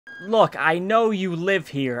Look, I know you live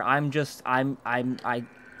here.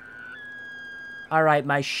 Alright,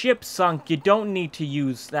 my ship sunk. You don't need to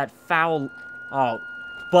use that foul... Oh,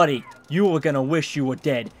 buddy, you were gonna wish you were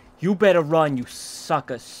dead. You better run, you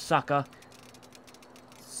sucker. Sucker,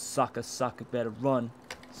 better run.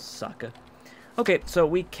 Sucker. Okay, so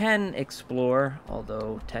we can explore,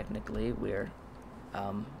 although technically we're...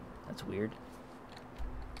 that's weird.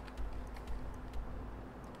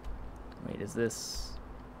 Wait, is this...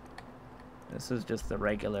 This is just the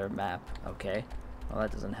regular map. Okay. Well,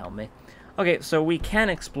 that doesn't help me. Okay, so we can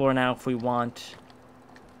explore now if we want.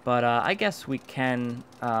 But I guess we can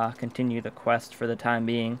continue the quest for the time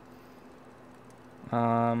being.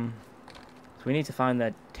 So we need to find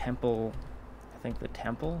the temple. I think the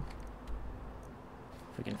temple?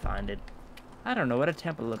 If we can find it. I don't know what a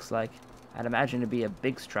temple looks like. I'd imagine it'd be a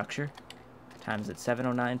big structure. Time's at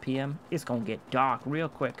 7:09 p.m. It's gonna get dark real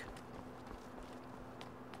quick.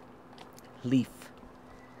 Leaf.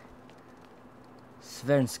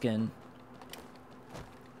 Svensken.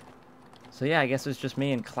 So yeah, I guess it's just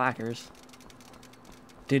me and Clackers.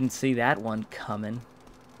 Didn't see that one coming.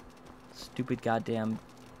 Stupid goddamn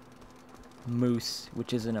moose,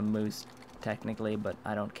 which isn't a moose technically, but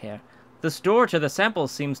I don't care. This door to the temple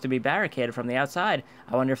seems to be barricaded from the outside.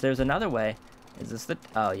 I wonder if there's another way. Is this the...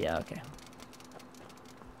 Oh, yeah, okay.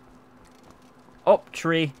 Oh,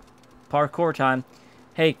 tree. Parkour time.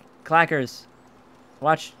 Hey, Clackers.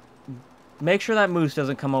 Watch. Make sure that moose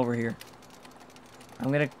doesn't come over here.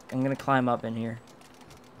 I'm gonna climb up in here.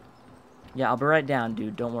 Yeah, I'll be right down,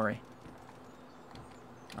 dude. Don't worry.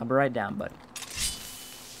 I'll be right down, bud.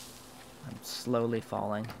 I'm slowly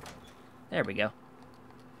falling. There we go.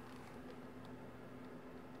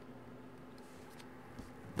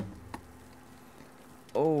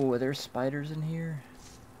 Oh, are there spiders in here?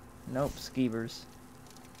 Nope, skeevers.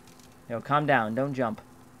 Yo, calm down. Don't jump.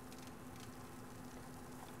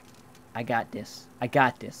 I got this. I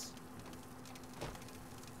got this.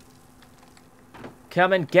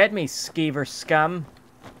 Come and get me, skeever scum.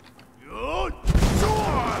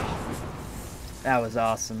 That was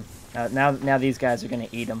awesome. Now these guys are gonna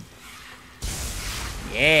eat them.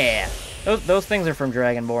 Yeah. Those things are from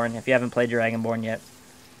Dragonborn, if you haven't played Dragonborn yet.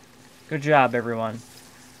 Good job, everyone.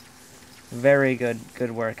 Very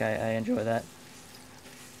good work. I enjoy that.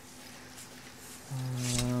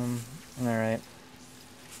 Alright.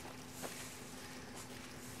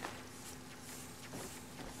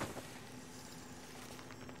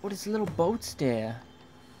 What is little boats there?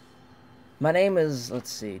 My name is, let's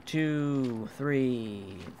see, 2,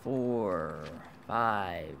 3, 4,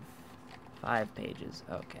 5. 5 pages.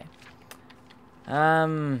 Okay.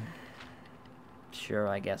 Sure,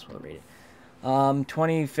 I guess we'll read it.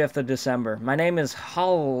 25th of December. My name is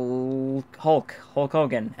Hulk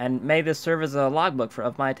Hogan, and may this serve as a logbook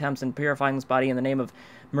of my attempts in purifying this body in the name of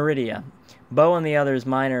Meridia. Bo and the other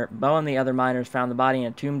miners found the body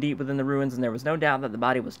in a tomb deep within the ruins, and there was no doubt that the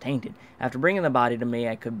body was tainted. After bringing the body to me,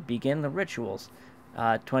 I could begin the rituals.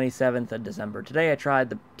 27th of December. Today I tried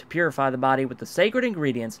to purify the body with the sacred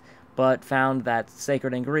ingredients, but found that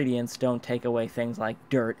sacred ingredients don't take away things like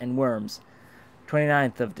dirt and worms.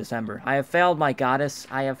 29th of December. I have failed, my goddess.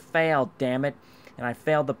 I have failed, damn it. And I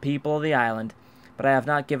failed the people of the island. But I have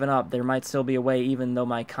not given up. There might still be a way, even though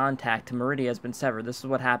my contact to Meridia has been severed. This is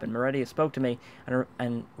what happened. Meridia spoke to me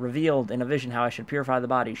and revealed in a vision how I should purify the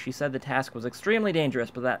body. She said the task was extremely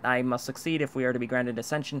dangerous, but that I must succeed if we are to be granted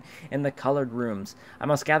ascension in the colored rooms. I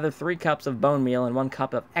must gather 3 cups of bone meal and 1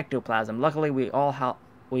 cup of ectoplasm. Luckily, we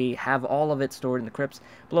have all of it stored in the crypts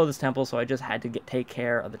below this temple, so I just had to take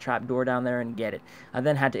care of the trap door down there and get it. I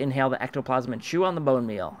then had to inhale the ectoplasm and chew on the bone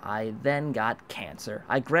meal. I then got cancer.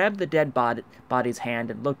 I grabbed the dead body's hand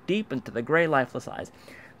and looked deep into the gray, lifeless eyes.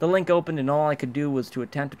 The link opened, and all I could do was to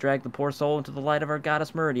attempt to drag the poor soul into the light of our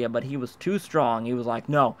goddess Meridia, but he was too strong. He was like,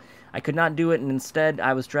 no. I could not do it, and instead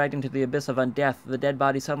I was dragged into the abyss of undeath. The dead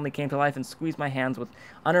body suddenly came to life and squeezed my hands with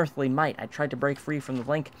unearthly might. I tried to break free from the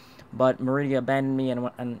link, but Meridia abandoned me, and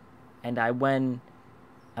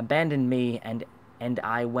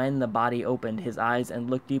when the body opened his eyes and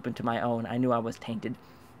looked deep into my own, I knew I was tainted.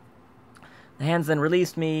 The hands then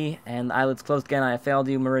released me, and the eyelids closed again. I have failed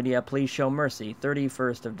you, Meridia. Please show mercy.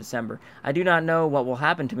 31st of December. I do not know what will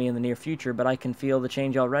happen to me in the near future, but I can feel the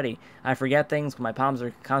change already. I forget things. My palms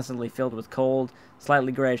are constantly filled with cold,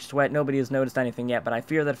 slightly grayish sweat. Nobody has noticed anything yet, but I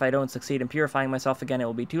fear that if I don't succeed in purifying myself again, it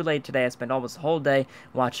will be too late today. I spent almost the whole day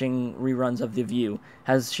watching reruns of The View.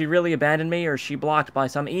 Has she really abandoned me, or is she blocked by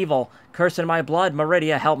some evil? Curse in my blood.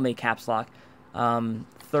 Meridia, help me. Caps lock.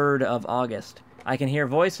 3rd of August. I can hear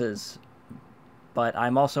voices, but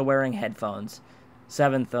I'm also wearing headphones.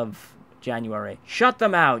 7th of January. Shut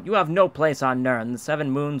them out! You have no place on Nirn. The 7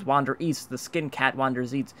 moons wander east. The skin cat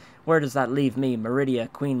wanders east. Where does that leave me? Meridia,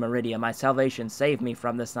 Queen Meridia, my salvation. Save me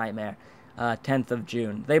from this nightmare. 10th of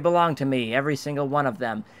June. They belong to me, every single one of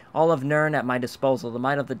them. All of Nirn at my disposal. The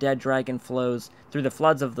might of the dead dragon flows through the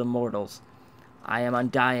floods of the mortals. I am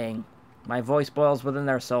undying. My voice boils within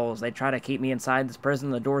their souls. They try to keep me inside this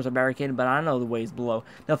prison. The doors are barricaded, but I know the ways below.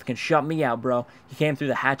 Nothing can shut me out, bro. He came through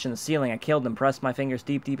the hatch in the ceiling. I killed him, pressed my fingers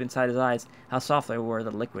deep inside his eyes. How soft they were,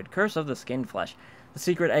 the liquid. Curse of the skin flesh. The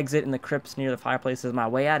secret exit in the crypts near the fireplace is my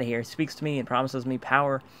way out of here. He speaks to me and promises me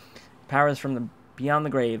powers from the beyond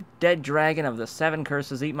the grave. Dead dragon of the 7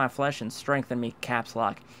 curses, eat my flesh and strengthen me. Caps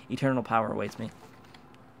lock. Eternal power awaits me.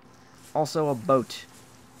 Also a boat.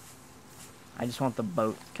 I just want the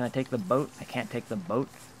boat. Can I take the boat? I can't take the boat.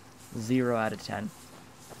 0 out of 10.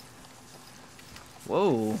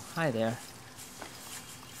 Whoa. Hi there.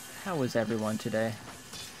 How is everyone today?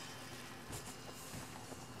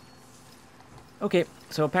 Okay,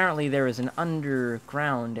 so apparently there is an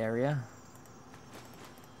underground area.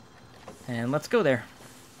 And let's go there.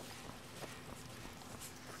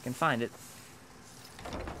 If we can find it.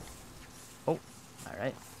 Oh,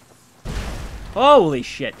 alright. Holy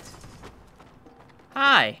shit!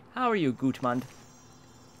 Hi, how are you, Gutmund?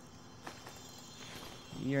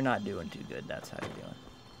 You're not doing too good, that's how you're doing.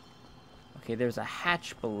 Okay, there's a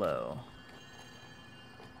hatch below.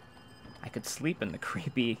 I could sleep in the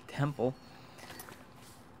creepy temple.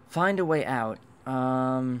 Find a way out.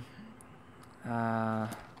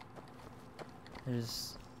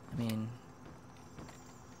 There's, I mean...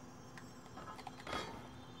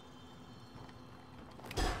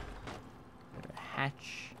 a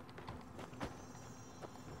hatch.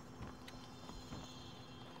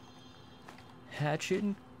 Hatchet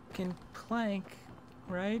and plank,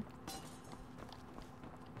 right?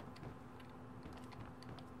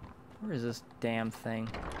 Where is this damn thing?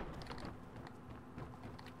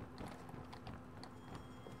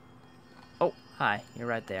 Oh, hi, you're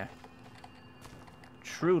right there.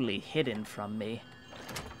 Truly hidden from me.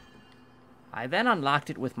 I then unlocked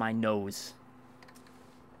it with my nose.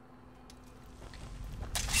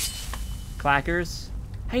 Clackers.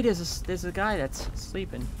 Hey, there's a guy that's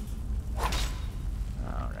sleeping.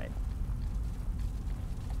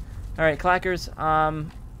 Alright, Clackers,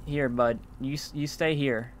 here, bud. You stay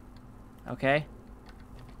here. Okay?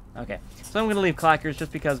 Okay. So I'm gonna leave Clackers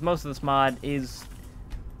just because most of this mod is...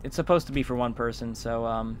 It's supposed to be for one person, so,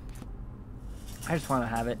 I just want to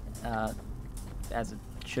have it, as it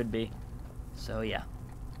should be. So, yeah.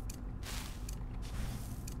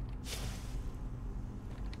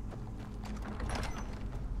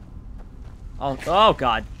 Oh,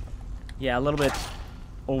 God. Yeah, a little bit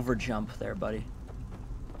over jump there, buddy.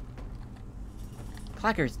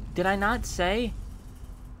 Clackers, did I not say?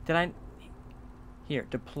 Did I... Here,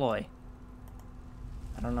 deploy.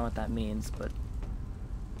 I don't know what that means, but...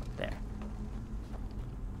 There.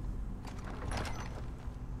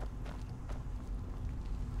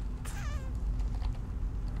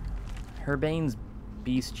 Herbane's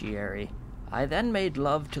bestiary. I then made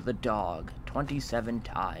love to the dog 27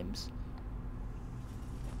 times.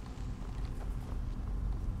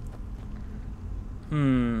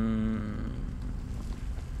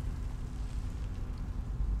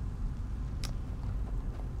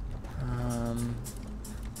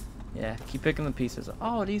 Yeah, keep picking the pieces.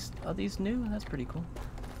 Oh, are these new? That's pretty cool.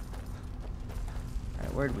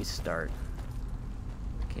 Alright, where do we start?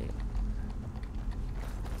 Okay.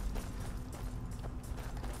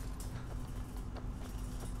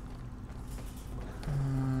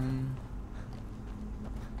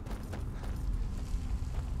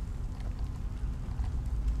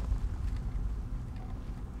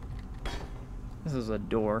 This is a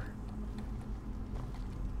door.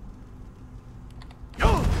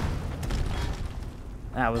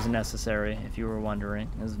 That was necessary, if you were wondering.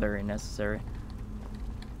 It was very necessary.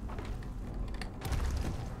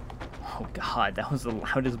 Oh god, that was the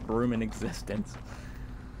loudest broom in existence.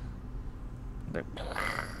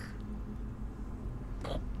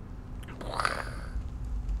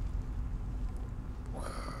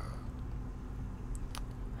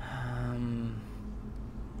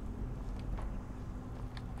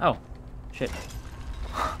 Oh, shit.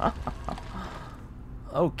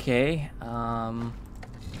 Okay,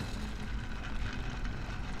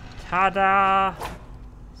 ta-da!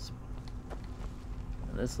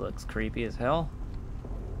 This looks creepy as hell.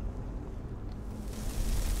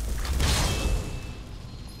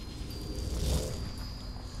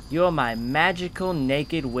 You're my magical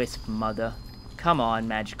naked wisp mother. Come on,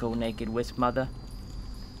 magical naked wisp mother.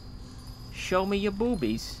 Show me your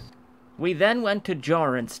boobies. We then went to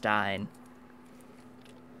Jorenstein.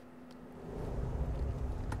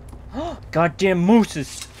 Goddamn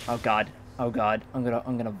mooses! Oh god. Oh god. I'm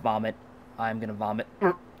gonna vomit. I'm gonna vomit.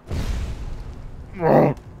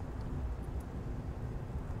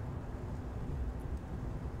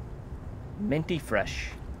 Minty fresh.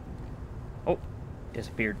 Oh,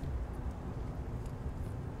 disappeared.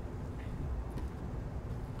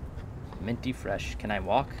 Minty fresh. Can I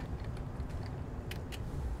walk?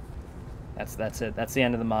 That's it. That's the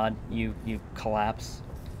end of the mod. You collapse.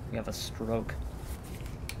 You have a stroke.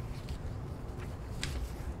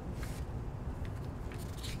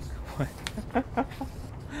 What?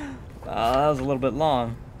 That was a little bit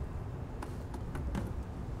long.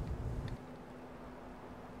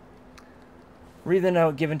 Read the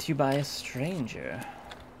note given to you by a stranger.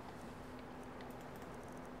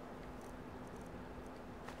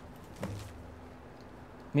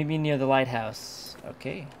 Meet me near the lighthouse.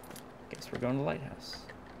 Okay. Guess we're going to the lighthouse.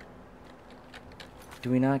 Do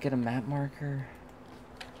we not get a map marker?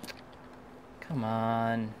 Come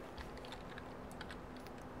on.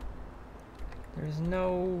 There's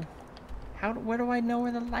no... Where do I know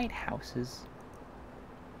where the lighthouse is?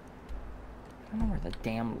 I don't know where the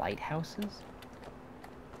damn lighthouse is.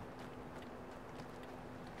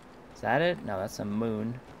 Is that it? No, that's a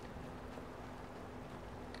moon.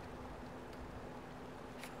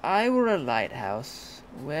 If I were a lighthouse,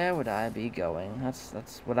 where would I be going?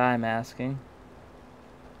 That's what I'm asking.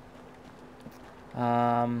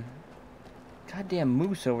 Goddamn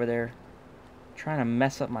moose over there. Trying to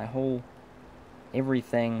mess up my whole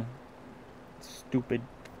everything. Stupid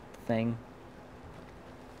thing.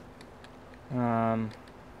 Alright,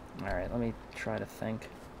 let me try to think.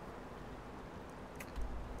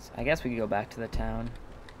 So I guess we could go back to the town.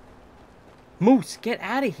 Moose, get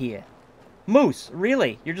out of here! Moose,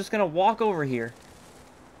 really? You're just gonna walk over here?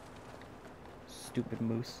 Stupid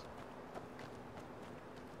moose.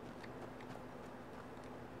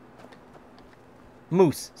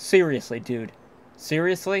 Moose, seriously, dude.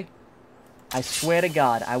 Seriously? I swear to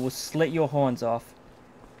God, I will slit your horns off.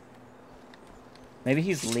 Maybe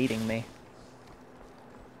he's leading me.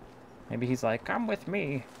 Maybe he's like, come with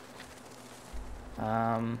me.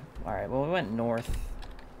 Alright, well, we went north.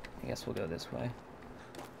 I guess we'll go this way.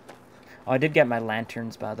 Oh, I did get my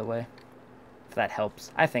lanterns, by the way. If that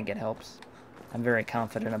helps. I think it helps. I'm very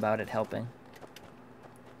confident about it helping.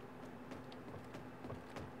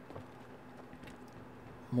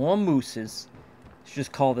 More mooses. Let's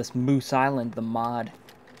just call this Moose Island the mod.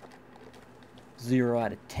 0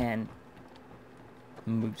 out of 10.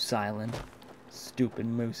 Moose Island. Stupid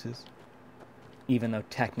mooses. Even though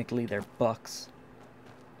technically they're bucks.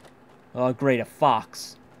 Oh, great, a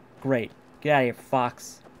fox. Great. Get out of here,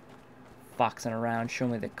 fox. Foxing around. Show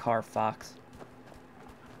me the car, fox.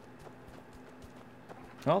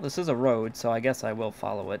 Well, this is a road, so I guess I will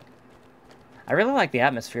follow it. I really like the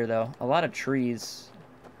atmosphere, though. A lot of trees.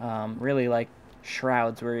 Really like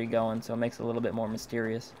shrouds where you're going, so it makes it a little bit more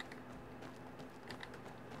mysterious.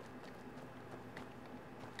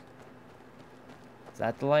 Is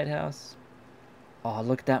that the lighthouse? Oh,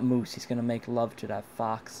 look at that moose. He's gonna make love to that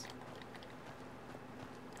fox.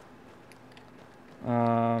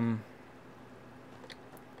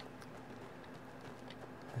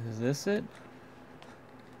 Is this it?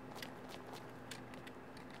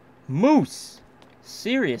 Moose!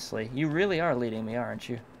 Seriously, you really are leading me, aren't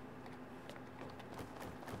you?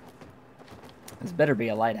 This better be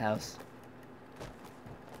a lighthouse.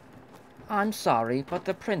 I'm sorry, but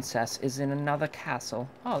the princess is in another castle.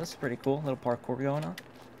 Oh, this is pretty cool. Little parkour going on.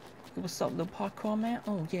 Hey, what's up, little parkour, man?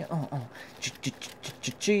 Oh, yeah,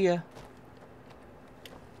 Gia.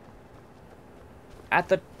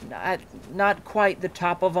 At not quite the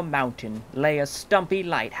top of a mountain lay a stumpy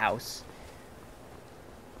lighthouse.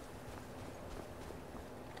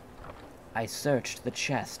 I searched the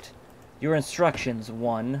chest. Your instructions,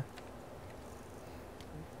 one.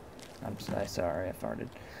 I'm sorry, I farted.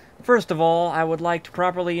 First of all, I would like to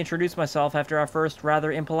properly introduce myself after our first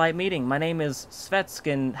rather impolite meeting. My name is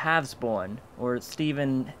Svetskin Havsborn, or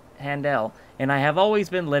Stephen Handel, and I have always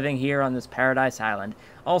been living here on this paradise island,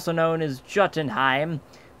 also known as Jotunheim,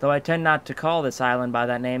 though I tend not to call this island by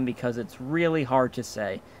that name because it's really hard to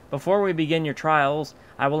say. Before we begin your trials,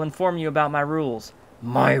 I will inform you about my rules.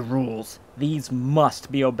 My rules. These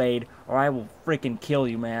must be obeyed, or I will freaking kill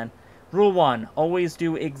you, man. Rule 1. Always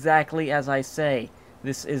do exactly as I say.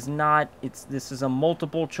 This is a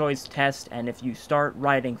multiple choice test, and if you start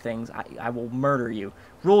writing things, I will murder you.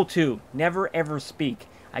 Rule 2. Never ever speak.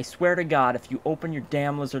 I swear to God, if you open your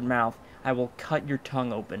damn lizard mouth, I will cut your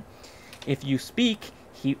tongue open. If you speak,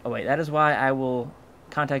 oh wait, that is why I will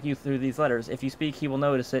contact you through these letters. If you speak, he will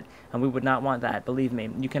notice it, and we would not want that. Believe me,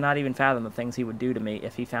 you cannot even fathom the things he would do to me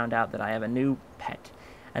if he found out that I have a new pet,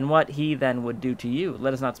 and what he then would do to you.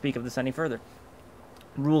 Let us not speak of this any further.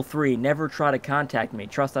 Rule 3, never try to contact me.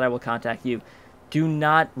 Trust that I will contact you. Do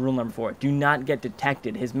not, rule number 4, do not get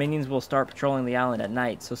detected. His minions will start patrolling the island at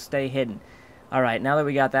night, so stay hidden. Alright, now that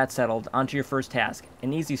we got that settled, on to your first task.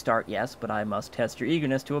 An easy start, yes, but I must test your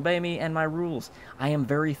eagerness to obey me and my rules. I am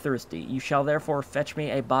very thirsty. You shall therefore fetch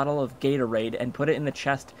me a bottle of Gatorade and put it in the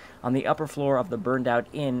chest on the upper floor of the burned-out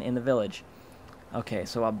inn in the village. Okay,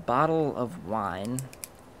 so a bottle of wine.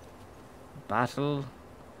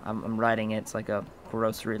 I'm writing it. It's like a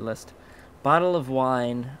grocery list. Bottle of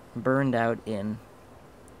wine, burned out inn.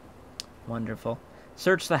 Wonderful.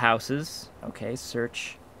 Search the houses. Okay,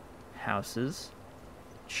 search houses.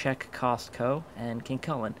 Check Costco and King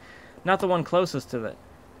Cullen. Not the one closest to the...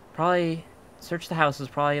 Probably... Search the houses,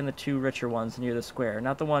 probably in the 2 richer ones near the square.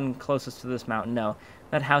 Not the one closest to this mountain, no.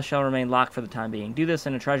 That house shall remain locked for the time being. Do this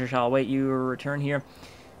and a treasure shall await you or return here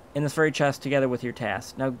in this very chest together with your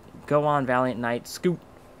task. Now go on, valiant knight. Scoot.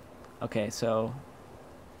 Okay, so...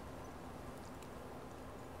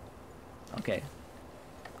 Okay.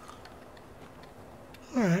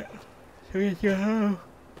 Alright. So we have to go...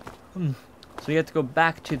 So we have to go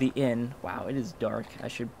back to the inn. Wow, it is dark. I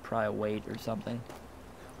should probably wait or something.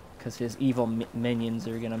 Because his evil minions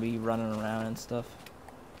are going to be running around and stuff.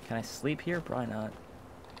 Can I sleep here? Probably not.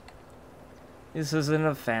 This isn't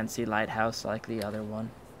a fancy lighthouse like the other one.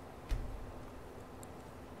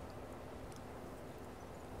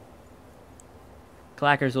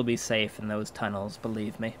 Clackers will be safe in those tunnels,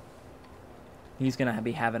 believe me. He's going to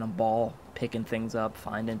be having a ball, picking things up,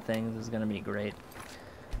 finding things. This is going to be great.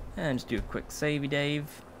 And just do a quick savey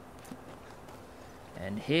Dave.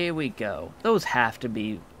 And here we go. Those have to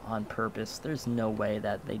be on purpose. There's no way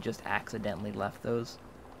that they just accidentally left those.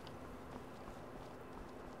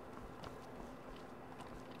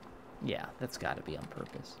 Yeah, that's got to be on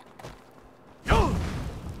purpose.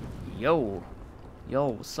 Yo. Yo,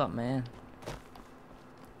 what's up, man?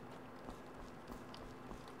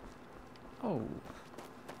 Oh.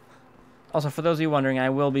 Also, for those of you wondering, I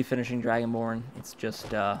will be finishing Dragonborn. It's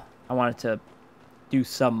just, I wanted to do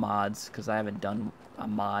some mods, because I haven't done a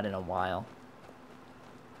mod in a while.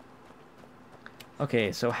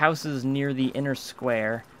 Okay, so houses near the inner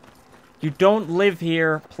square. You don't live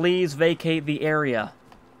here. Please vacate the area.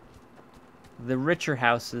 The richer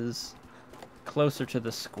houses closer to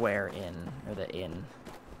the square inn, or the inn.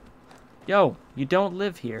 Yo, you don't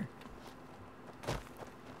live here.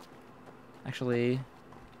 Actually,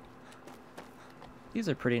 these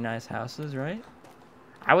are pretty nice houses, right?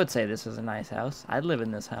 I would say this is a nice house. I'd live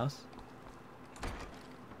in this house.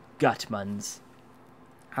 Gutmuns.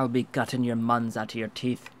 I'll be gutting your muns out of your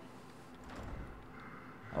teeth.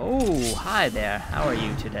 Oh, hi there. How are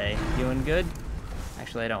you today? Doing good?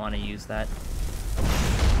 Actually, I don't want to use that.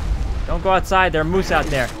 Don't go outside. There are moose out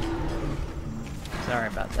there. Sorry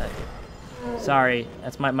about that. Sorry.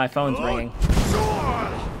 That's my phone's ringing.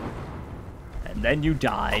 And then you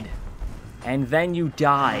died. And then you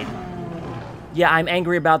died. Yeah, I'm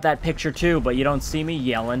angry about that picture too, but you don't see me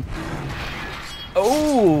yelling.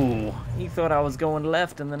 Oh! He thought I was going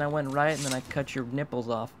left, and then I went right, and then I cut your nipples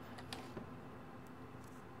off.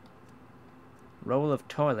 Roll of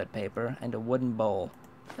toilet paper and a wooden bowl.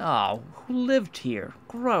 Oh, who lived here?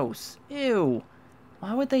 Gross. Ew.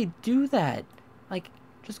 Why would they do that? Like,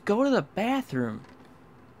 just go to the bathroom.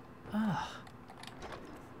 Ugh.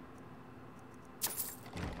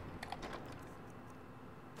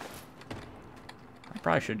 I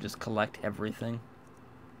probably should just collect everything.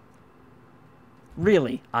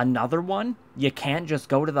 Really? Another one? You can't just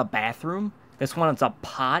go to the bathroom? This one's a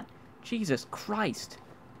pot? Jesus Christ.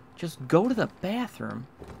 Just go to the bathroom.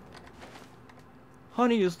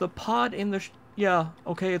 Honey, is the pot in the... yeah,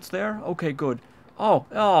 okay, it's there? Okay, good. Oh,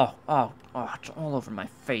 it's all over my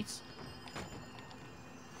face.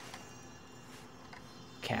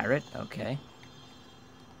 Carrot, okay.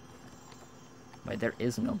 Wait, there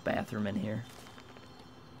is no bathroom in here.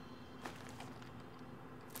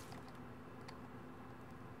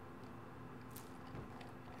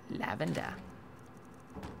 Lavender.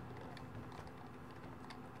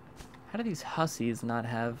 How do these hussies not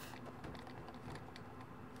have...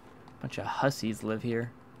 a bunch of hussies live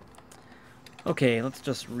here? Okay, let's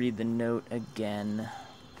just read the note again.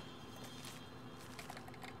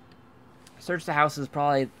 Search the houses,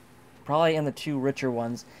 probably in the 2 richer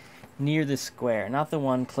ones near the square. Not the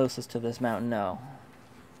one closest to this mountain, no.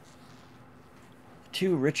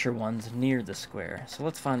 2 richer ones near the square. So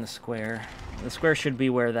let's find the square. The square should be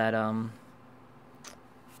where that,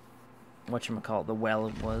 whatchamacallit, the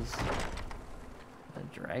well was.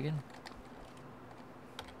 A dragon?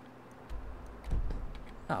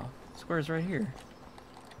 Oh, square's right here.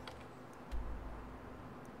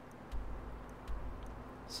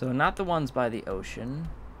 So not the ones by the ocean.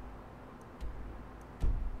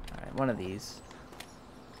 Alright, one of these.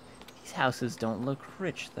 These houses don't look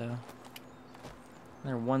rich, though.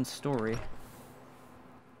 They're one story.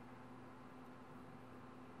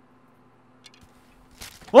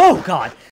 Oh, God!